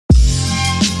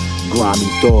Grimy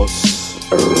thoughts,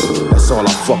 that's all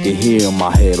I fucking hear in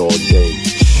my head all day.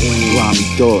 Grimy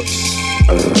thoughts,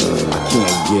 I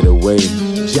can't get away.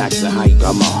 Jackson Heights,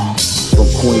 I'm out. From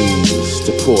Queens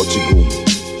to Portugal.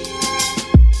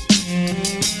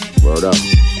 Word up,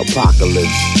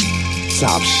 Apokalips,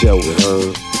 top shelf with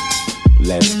her.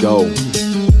 Let's go.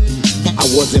 I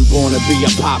wasn't born to be a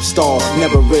pop star,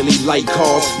 never really liked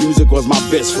cars. Music was my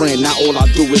best friend, now all I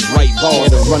do is write bars.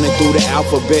 Running through the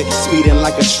alphabet, speeding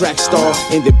like a track star.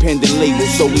 Independent label,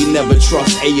 so we never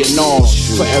trust A&R.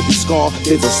 For every scar,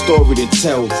 there's a story to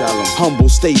tell. Humble,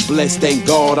 stay blessed, thank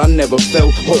God I never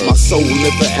fell. Hope my soul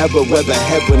live forever, whether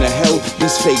heaven or hell.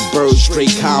 These fake birds,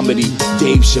 straight comedy,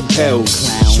 Dave Chappelle.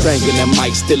 Strangling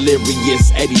mics,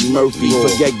 delirious, Eddie Murphy.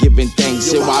 Forget giving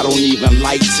thanks, yo, I don't even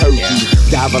like turkey.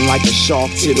 Diving like a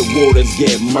shark till the waters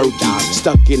get murky.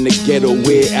 Stuck in the ghetto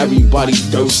where everybody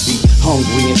thirsty.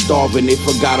 Hungry and starving, they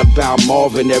forgot about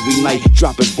Marvin. Every night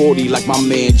dropping 40 like my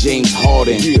man James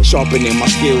Harden. Sharpening my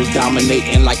skills,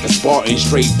 dominating like a Spartan.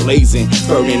 Straight blazing,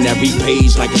 burning every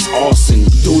page like it's arson.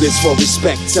 Do this for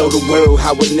respect, tell the world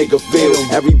how a nigga feel.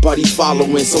 Everybody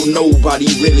following, so nobody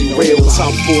really real.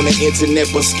 Tough on the internet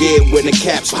but scared when the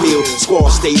caps peel. Squad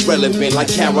stay relevant like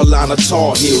Carolina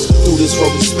Tar Heels. Do this for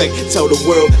respect, tell the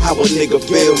world how a nigga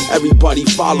feel. Everybody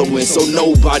following, so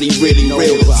nobody really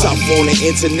real. Tough on the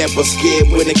internet but scared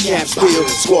when the caps peel.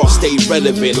 Squad stay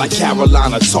relevant like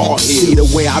Carolina Tar Heels. See the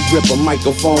way I grip a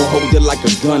microphone, hold it like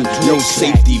a gun. No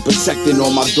safety, protecting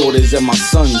all my daughters and my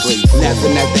sons.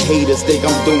 Laughing at the haters, think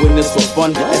I'm doing this for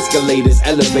fun. Escalators,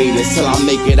 elevators, till I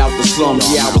make it out the slums.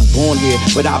 Yeah, I was born here,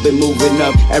 but I've been moving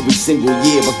up every single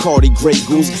year. Bacardi, Grey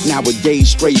Goose, nowadays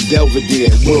straight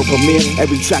Belvedere. World premiere,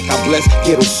 every track I bless,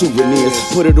 ghetto souvenirs.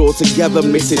 Put it all together,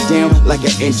 mix it down like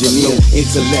an engineer.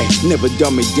 Intellect, never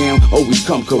dumb it down, always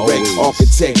come correct.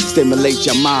 Architect, stimulate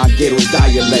your mind, ghetto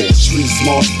dialect. Street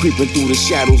smart, creeping through the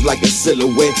shadows like a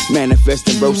silhouette.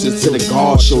 Manifesting verses to the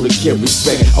God, show the kid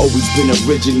respect. Always been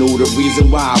original, the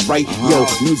reason why I write. Yo,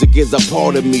 music is a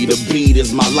part of me, the beat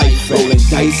is my life. Rolling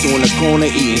dice on the corner,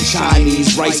 eating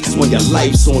Chinese rice. When your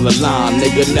life's on the line,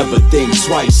 nigga, never think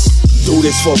twice. Do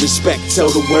this for respect, tell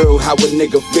the world how a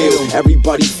nigga feel.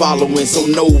 Everybody following, so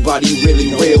nobody really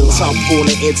real. Tough on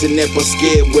the internet but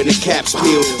scared when the caps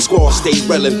peel. Squad stay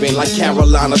relevant like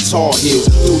Carolina Tar Heels.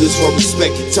 Do this for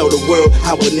respect, tell the world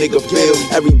how a nigga feel.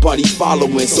 Everybody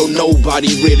following, so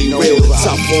nobody really real.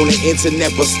 Tough on the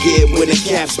internet but scared when the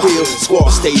caps peel.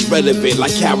 Squad stay relevant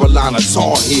like Carolina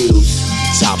Tar Heels.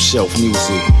 Top shelf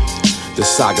music, the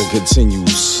saga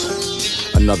continues.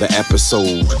 Another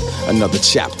episode, another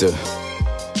chapter.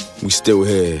 We still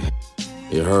here,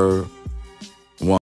 you heard?